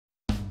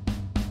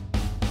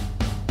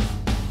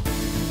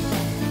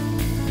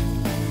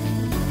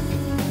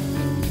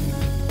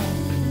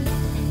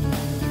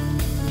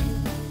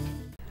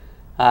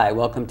Hi,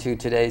 welcome to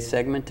today's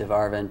segment of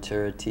Our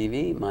Ventura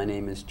TV. My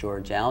name is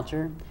George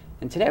Alger,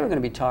 and today we're going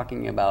to be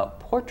talking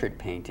about portrait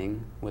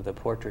painting with a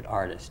portrait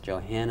artist,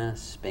 Johanna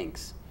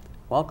Spinks.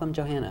 Welcome,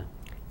 Johanna.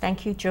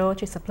 Thank you,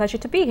 George. It's a pleasure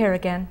to be here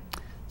again.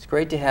 It's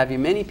great to have you.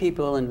 Many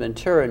people in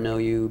Ventura know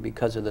you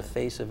because of the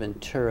Face of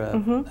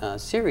Ventura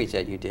series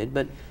that you did,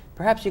 but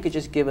perhaps you could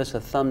just give us a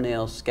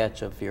thumbnail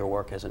sketch of your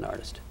work as an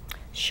artist.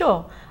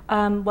 Sure.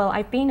 Well,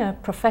 I've been a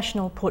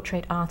professional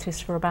portrait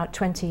artist for about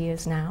 20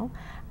 years now,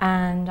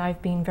 and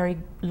I've been very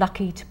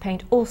lucky to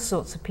paint all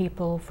sorts of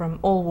people from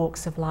all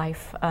walks of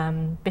life,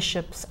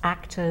 bishops,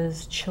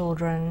 actors,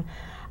 children,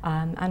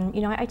 and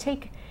you know, I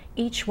take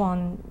each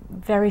one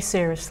very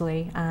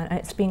seriously, and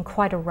it's been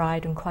quite a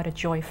ride and quite a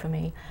joy for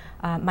me.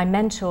 My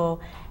mentor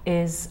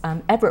is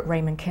Everett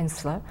Raymond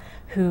Kinsler,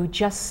 who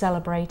just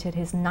celebrated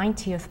his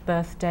 90th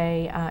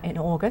birthday in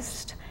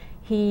August.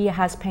 He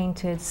has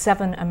painted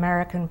 7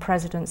 American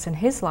presidents in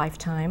his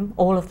lifetime,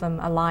 all of them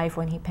alive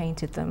when he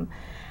painted them,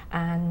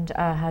 and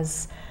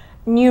has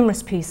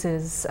numerous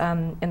pieces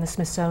in the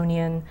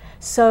Smithsonian.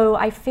 So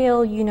I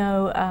feel, you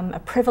know, a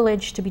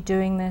privilege to be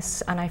doing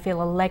this, and I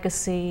feel a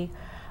legacy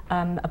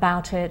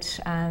about it,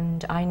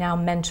 and I now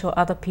mentor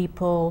other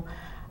people,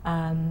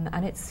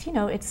 and it's, you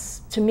know,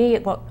 it's, to me,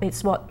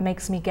 it's what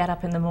makes me get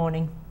up in the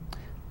morning.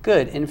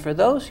 Good. And for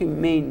those who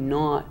may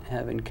not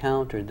have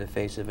encountered the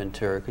Face of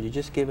Ventura, could you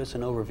just give us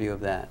an overview of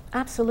that?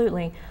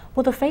 Absolutely.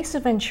 Well, the Face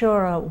of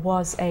Ventura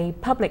was a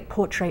public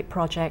portrait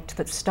project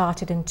that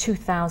started in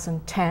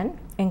 2010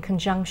 in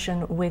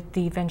conjunction with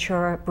the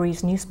Ventura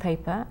Breeze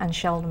newspaper and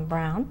Sheldon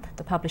Brown,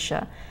 the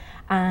publisher.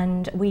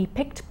 And we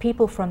picked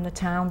people from the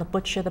town, the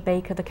butcher, the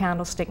baker, the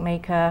candlestick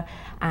maker,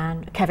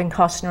 and Kevin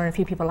Costner and a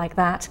few people like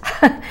that.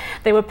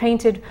 They were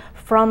painted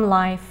from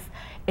life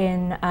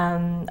in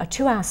a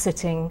 2-hour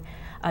sitting,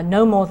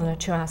 no more than a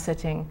 2-hour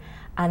sitting,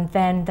 and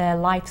then their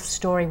life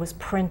story was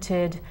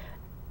printed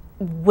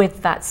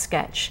with that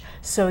sketch.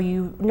 So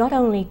you not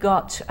only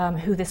got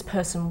who this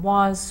person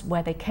was,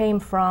 where they came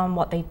from,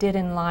 what they did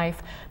in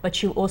life,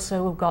 but you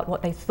also got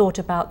what they thought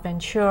about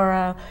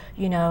Ventura,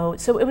 you know.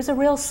 So it was a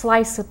real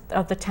slice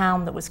of the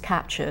town that was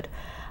captured.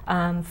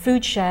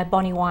 Food Share,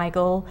 Bonnie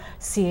Weigel,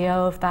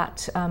 CEO of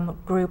that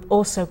group,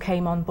 also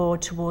came on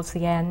board towards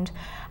the end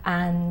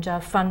and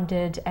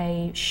funded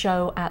a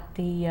show at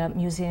the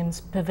museum's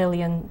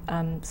pavilion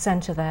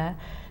center there.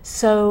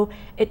 So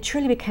it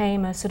truly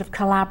became a sort of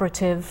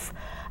collaborative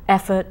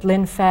effort.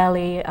 Lynn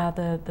Fairley,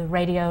 the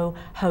radio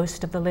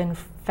host of the Lynn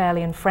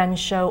Fairley and Friends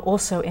show,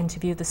 also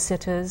interviewed the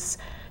sitters.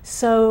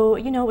 So,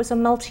 you know, it was a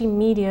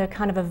multimedia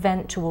kind of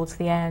event towards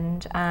the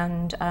end,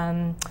 and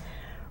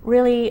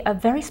really a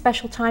very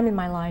special time in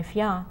my life,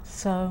 yeah.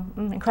 So,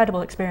 incredible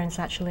experience,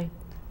 actually.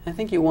 I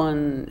think you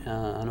won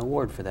an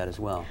award for that as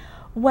well.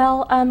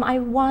 Well, I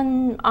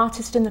won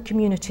Artist in the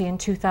Community in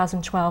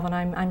 2012, and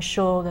I'm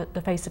sure that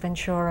the Face of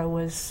Ventura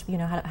was, you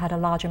know, had a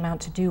large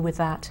amount to do with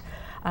that.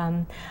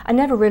 I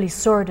never really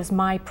saw it as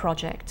my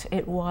project.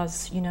 It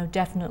was, you know,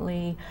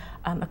 definitely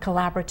a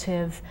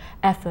collaborative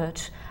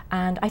effort,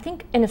 and I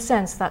think, in a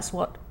sense, that's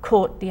what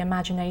caught the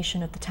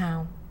imagination of the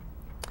town.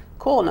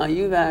 Cool. Now,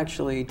 you've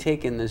actually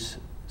taken this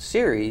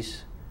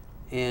series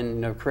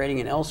and are creating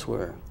it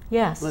elsewhere.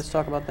 Yes. Let's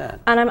talk about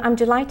that. And I'm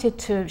delighted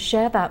to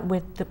share that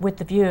with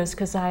the viewers,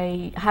 because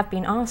I have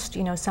been asked,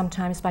 you know,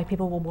 sometimes by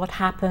people, well, what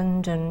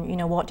happened, and, you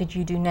know, what did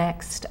you do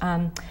next?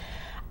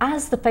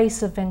 As the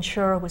Face of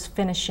Ventura was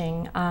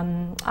finishing,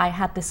 I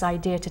had this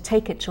idea to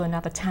take it to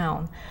another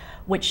town,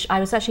 which I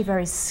was actually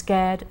very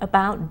scared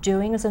about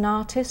doing as an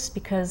artist,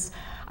 because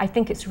I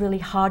think it's really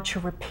hard to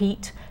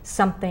repeat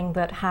something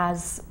that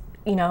has,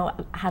 you know,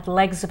 had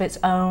legs of its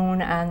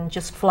own and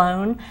just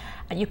flown.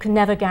 You can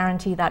never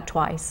guarantee that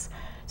twice.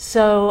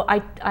 So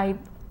I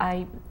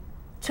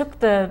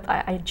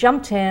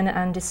jumped in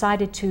and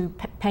decided to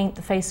paint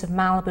the face of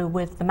Malibu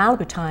with the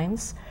Malibu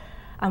Times,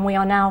 and we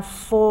are now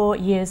 4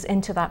 years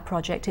into that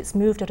project. It's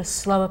moved at a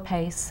slower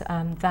pace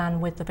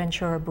than with the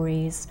Ventura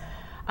Breeze,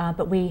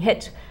 but we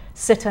hit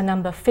sitter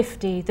number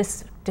 50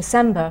 this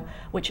December,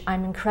 which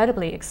I'm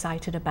incredibly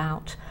excited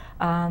about,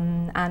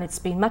 and it's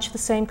been much the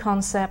same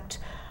concept.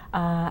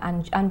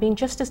 And being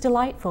just as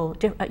delightful,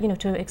 you know,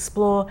 to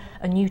explore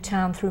a new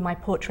town through my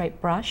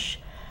portrait brush.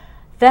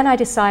 Then I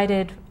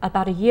decided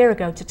about a year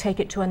ago to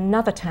take it to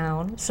another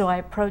town, so I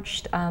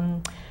approached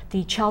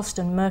the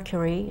Charleston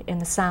Mercury in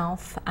the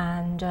south,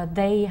 and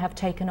they have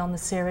taken on the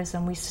series,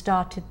 and we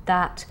started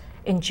that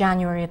in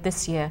January of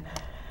this year.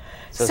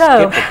 So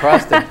skipped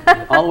across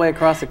all the way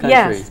across the country.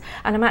 Yes,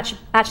 and I'm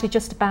actually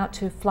just about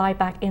to fly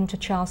back into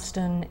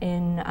Charleston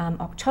in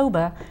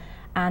October.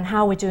 And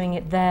how we're doing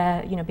it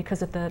there, you know,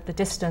 because of the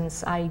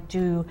distance, I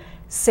do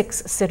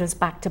 6 sitters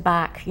back to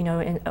back, you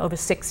know, over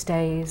 6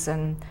 days,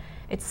 and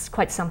it's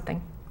quite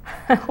something.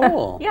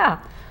 Cool. Yeah.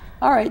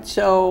 All right,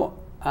 so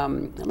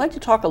I'd like to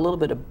talk a little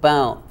bit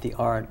about the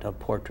art of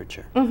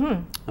portraiture.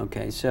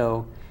 Okay,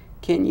 so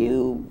can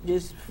you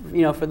just,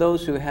 you know, for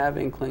those who have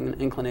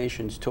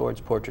inclinations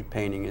towards portrait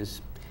painting,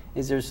 is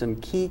there some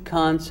key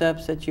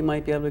concepts that you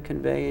might be able to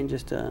convey in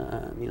just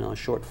a, you know, a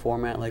short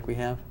format like we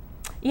have?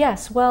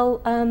 Yes,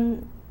 well,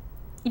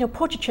 you know,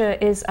 portraiture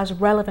is as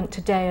relevant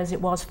today as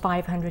it was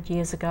 500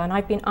 years ago, and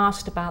I've been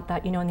asked about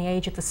that, you know, in the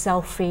age of the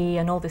selfie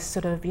and all this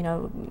sort of, you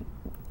know,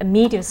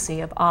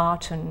 immediacy of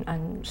art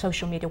and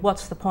social media.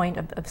 What's the point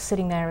of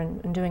sitting there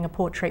and doing a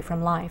portrait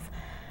from life?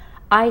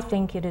 I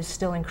think it is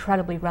still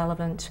incredibly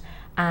relevant,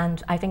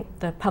 and I think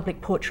the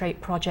public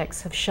portrait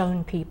projects have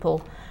shown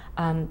people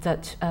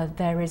that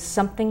there is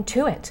something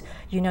to it.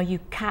 You know, you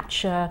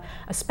capture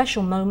a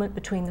special moment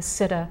between the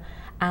sitter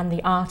and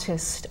the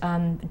artist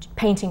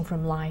painting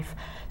from life.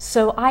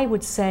 So I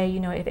would say, you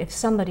know, if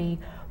somebody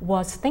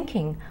was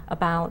thinking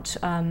about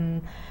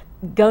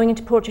going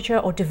into portraiture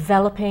or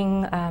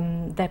developing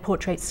their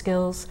portrait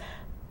skills,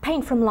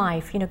 paint from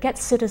life, you know, get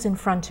sitters in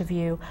front of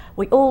you.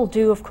 We all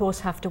do, of course,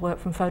 have to work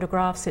from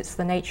photographs. It's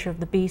the nature of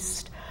the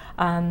beast.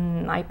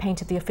 I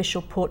painted the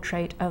official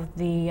portrait of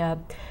the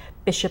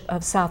Bishop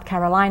of South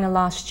Carolina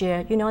last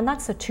year, you know, and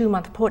that's a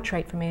 2-month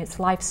portrait for me. It's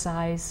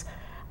life-size.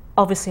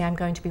 Obviously, I'm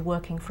going to be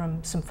working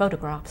from some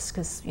photographs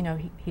because, you know,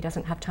 he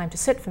doesn't have time to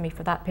sit for me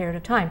for that period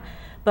of time.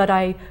 But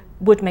I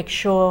would make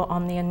sure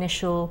on the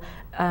initial,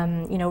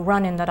 you know,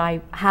 run-in that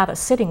I have a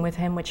sitting with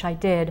him, which I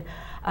did.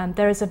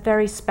 There is a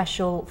very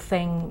special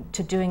thing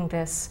to doing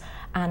this,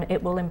 and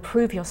it will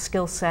improve your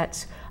skill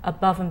set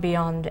above and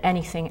beyond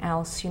anything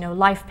else. You know,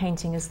 life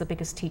painting is the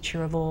biggest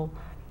teacher of all.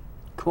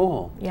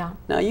 Cool. Yeah.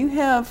 Now you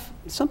have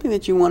something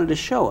that you wanted to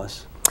show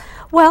us.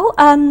 Well,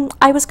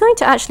 I was going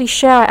to actually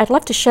share, I'd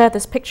love to share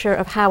this picture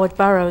of Howard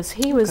Burroughs.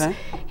 He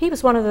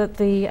was one of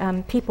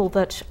the people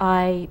that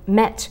I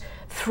met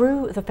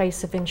through The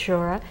Face of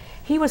Ventura.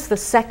 He was the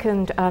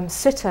second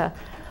sitter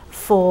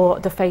for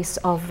The Face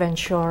of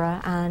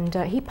Ventura, and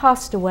he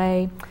passed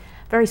away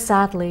very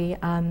sadly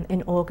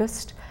in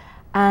August.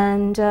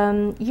 And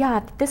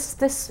yeah,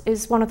 this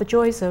is one of the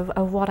joys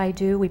of what I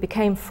do. We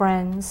became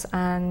friends,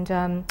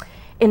 and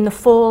in the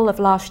fall of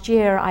last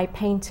year I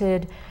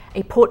painted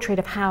a portrait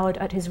of Howard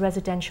at his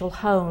residential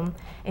home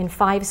in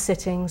 5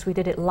 sittings. We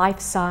did it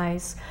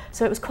life-size,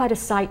 so it was quite a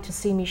sight to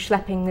see me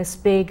schlepping this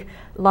big,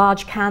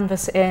 large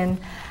canvas in.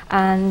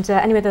 And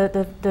anyway,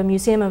 the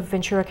Museum of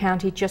Ventura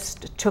County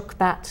just took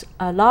that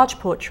large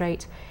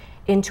portrait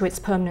into its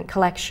permanent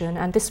collection,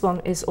 and this one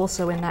is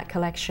also in that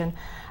collection.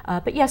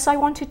 But yes, I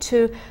wanted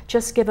to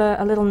just give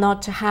a little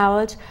nod to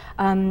Howard.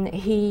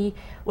 He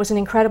was an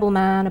incredible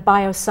man, a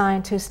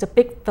bioscientist, a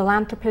big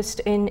philanthropist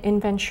in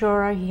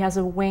Ventura. He has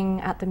a wing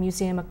at the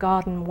Museum, a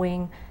garden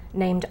wing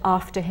named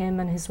after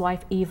him and his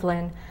wife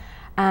Evelyn.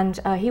 And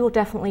he will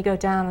definitely go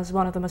down as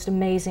one of the most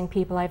amazing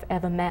people I've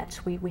ever met.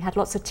 We had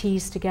lots of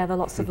teas together,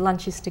 lots of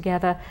lunches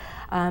together,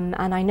 and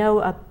I know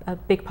a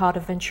big part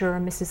of Ventura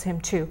misses him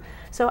too.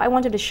 So I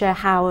wanted to share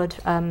Howard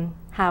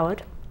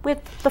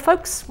with the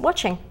folks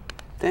watching.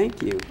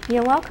 Thank you.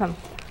 You're welcome.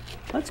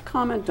 Let's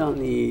comment on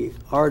the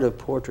art of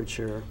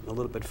portraiture a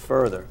little bit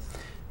further.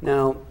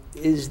 Now,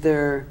 is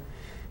there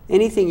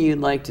anything you'd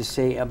like to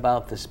say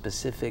about the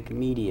specific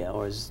media,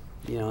 or is,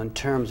 you know, in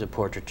terms of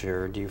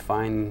portraiture, do you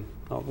find,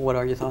 what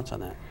are your thoughts on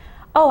that?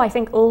 Oh, I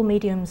think all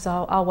mediums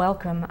are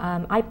welcome.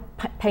 I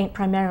paint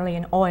primarily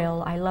in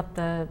oil. I love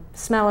the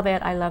smell of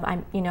it.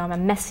 I'm a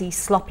messy,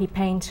 sloppy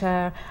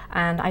painter,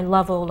 and I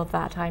love all of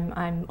that.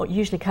 I'm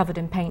usually covered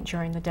in paint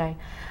during the day.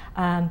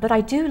 But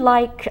I do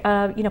like,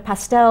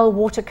 pastel,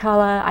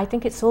 watercolor. I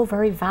think it's all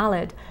very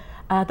valid.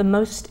 The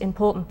most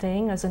important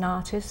thing as an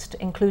artist,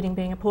 including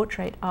being a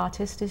portrait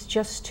artist, is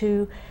just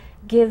to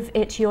give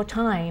it your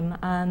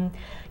time.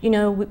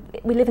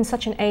 We live in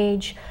such an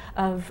age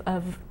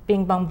of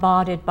being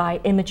bombarded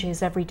by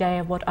images every day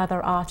of what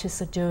other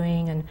artists are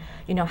doing,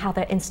 and how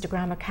their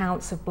Instagram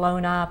accounts have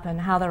blown up and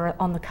how they're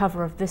on the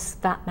cover of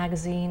that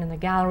magazine and the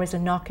galleries are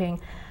knocking.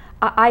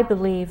 I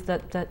believe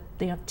that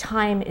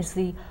time is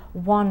the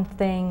one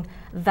thing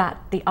that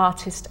the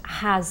artist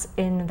has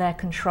in their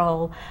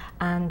control,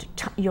 and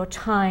your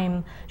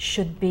time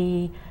should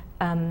be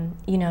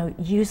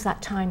use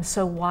that time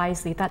so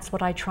wisely. That's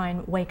what I try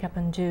and wake up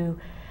and do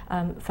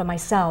for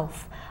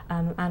myself.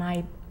 And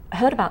I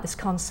heard about this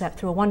concept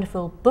through a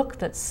wonderful book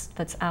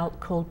that's out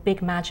called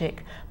Big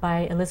Magic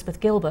by Elizabeth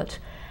Gilbert,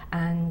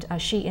 and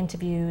she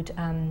interviewed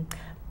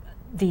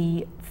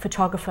the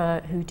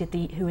photographer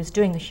who is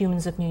doing the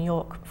Humans of New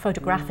York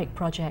photographic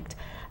project,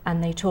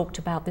 and they talked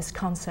about this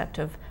concept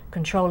of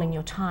controlling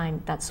your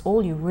time. That's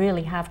all you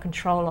really have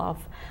control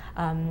of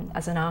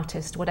as an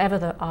artist, whatever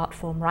the art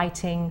form,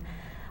 writing,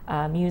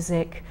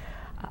 music.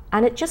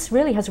 And it just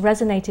really has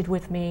resonated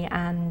with me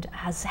and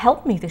has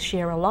helped me this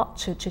year a lot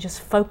to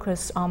just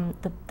focus on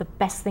the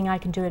best thing I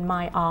can do in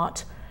my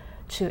art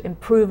to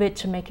improve it,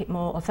 to make it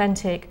more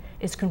authentic,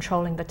 is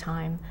controlling the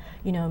time.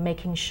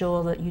 Making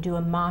sure that you do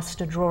a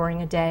master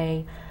drawing a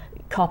day,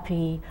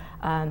 copy,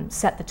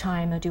 set the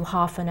timer, do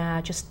half an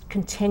hour, just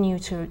continue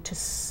to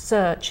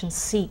search and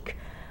seek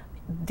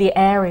the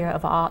area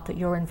of art that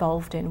you're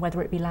involved in,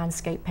 whether it be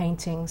landscape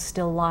painting,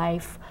 still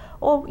life,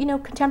 or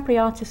contemporary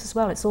artists as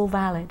well. It's all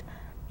valid.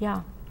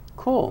 Yeah.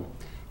 Cool.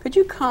 Could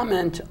you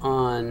comment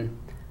on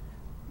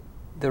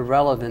the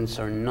relevance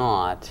or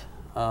not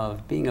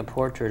of being a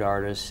portrait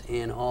artist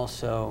and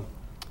also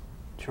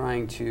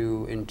trying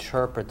to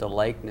interpret the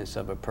likeness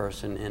of a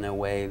person in a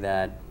way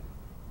that,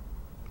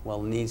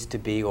 well, needs to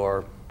be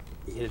or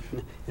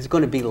is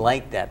going to be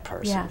like that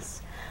person.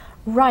 Yes,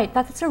 right.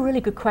 That's a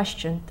really good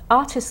question.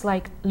 Artists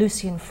like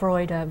Lucian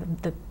Freud,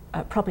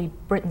 probably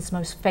Britain's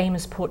most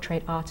famous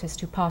portrait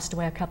artist who passed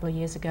away a couple of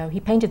years ago,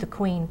 he painted the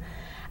Queen,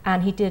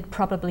 and he did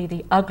probably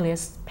the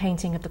ugliest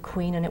painting of the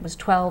Queen, and it was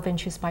 12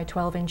 inches by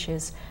 12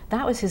 inches.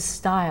 That was his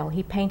style.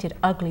 He painted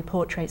ugly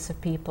portraits of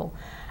people,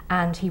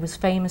 and he was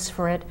famous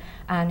for it,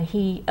 and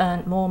he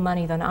earned more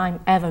money than I'm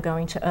ever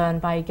going to earn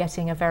by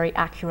getting a very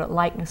accurate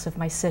likeness of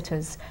my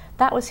sitters.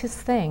 That was his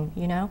thing,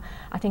 you know.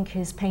 I think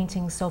his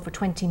paintings sold for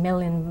 20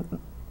 million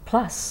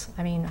plus,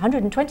 I mean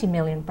 120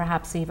 million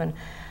perhaps even.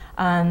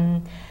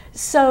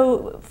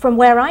 So from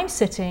where I'm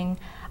sitting,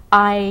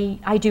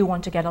 I do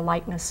want to get a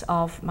likeness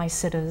of my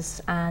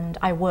sitters, and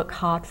I work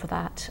hard for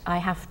that. I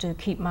have to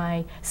keep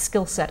my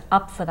skill set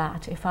up for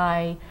that. If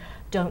I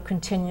don't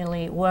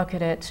continually work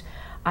at it,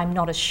 I'm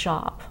not as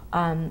sharp.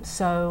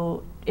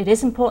 So it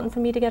is important for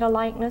me to get a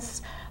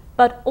likeness,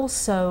 but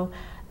also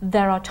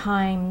there are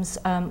times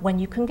when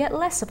you can get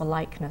less of a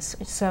likeness.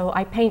 So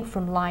I paint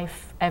from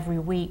life every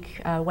week,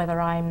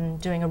 whether I'm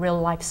doing a real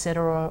life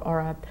sitter or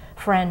a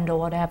friend or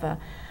whatever.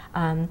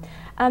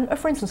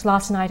 For instance,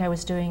 last night I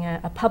was doing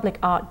a public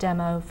art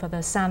demo for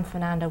the San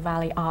Fernando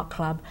Valley Art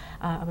Club.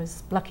 I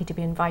was lucky to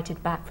be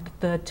invited back for the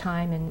 3rd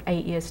time in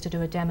 8 years to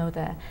do a demo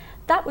there.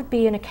 That would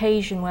be an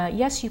occasion where,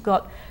 yes, you've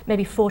got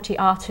maybe 40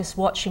 artists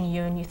watching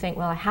you and you think,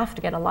 well, I have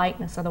to get a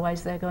likeness,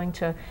 otherwise they're going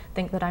to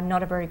think that I'm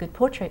not a very good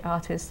portrait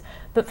artist.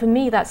 But for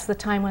me, that's the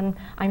time when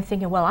I'm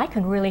thinking, well, I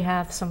can really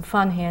have some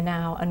fun here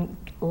now and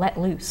let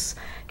loose,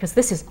 because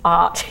this is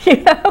art, you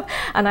know,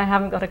 and I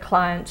haven't got a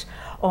client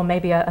or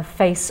maybe a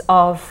face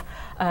of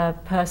a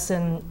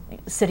person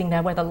sitting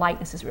there where the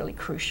likeness is really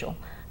crucial.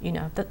 You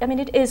know, I mean,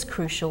 it is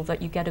crucial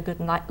that you get a good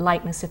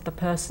likeness if the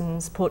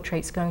person's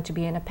portrait's going to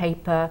be in a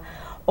paper,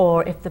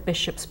 or if the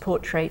bishop's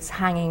portrait's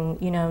hanging,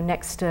 you know,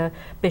 next to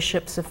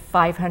bishops of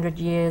 500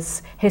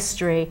 years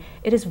history.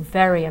 It is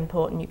very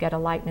important you get a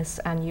likeness,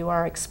 and you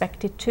are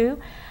expected to.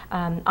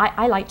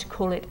 I like to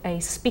call it a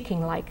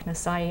speaking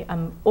likeness. I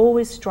am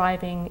always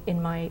striving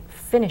in my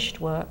finished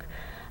work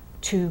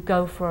to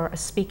go for a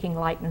speaking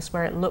likeness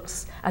where it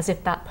looks as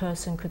if that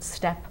person could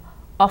step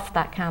off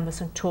that canvas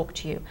and talk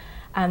to you.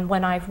 And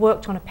when I've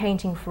worked on a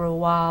painting for a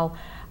while,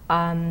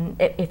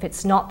 if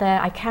it's not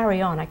there, I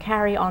carry on. I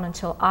carry on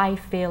until I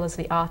feel as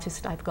the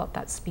artist I've got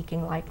that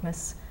speaking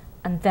likeness,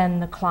 and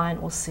then the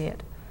client will see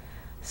it.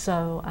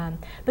 So,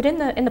 but in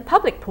the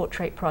public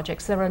portrait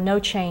projects, there are no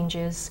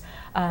changes.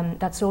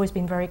 That's always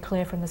been very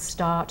clear from the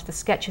start. The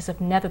sketches have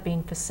never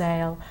been for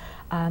sale.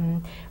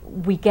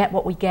 We get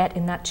what we get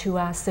in that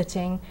 2-hour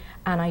sitting,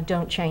 and I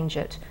don't change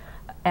it,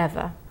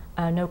 ever.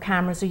 No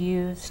cameras are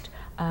used.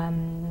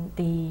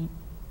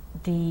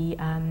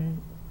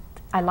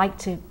 I like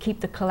to keep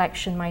the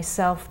collection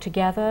myself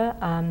together.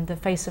 The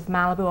Face of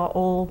Malibu are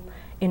all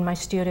in my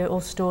studio,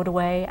 all stored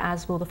away,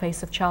 as will the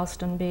Face of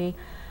Charleston be.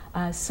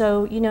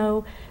 So, you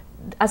know,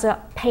 as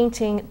a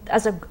painting,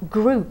 as a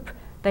group,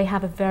 they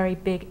have a very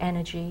big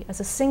energy. As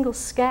a single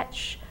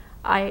sketch,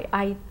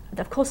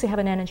 of course they have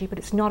an energy, but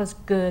it's not as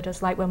good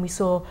as like when we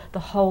saw the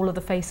whole of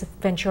the Face of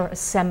Ventura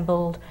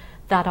assembled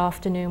that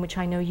afternoon, which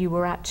I know you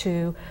were at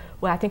too,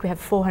 where I think we had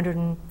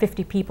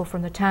 450 people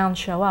from the town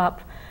show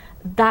up.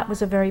 That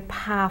was a very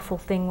powerful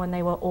thing when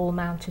they were all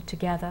mounted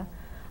together.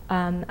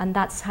 And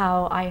that's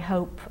how I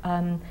hope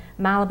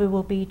Malibu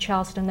will be,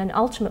 Charleston. And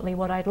ultimately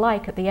what I'd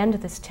like at the end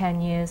of this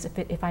 10 years,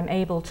 if I'm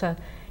able to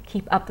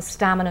keep up the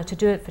stamina to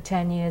do it for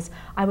 10 years,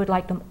 I would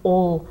like them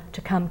all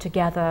to come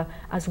together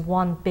as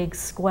one big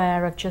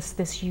square of just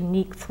this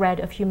unique thread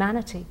of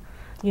humanity,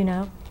 you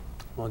know?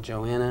 Well,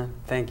 Johanna,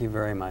 thank you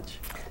very much.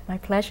 My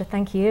pleasure,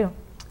 thank you.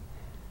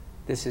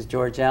 This is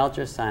George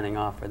Alger signing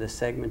off for this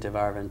segment of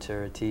Our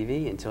Ventura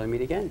TV. Until we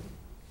meet again.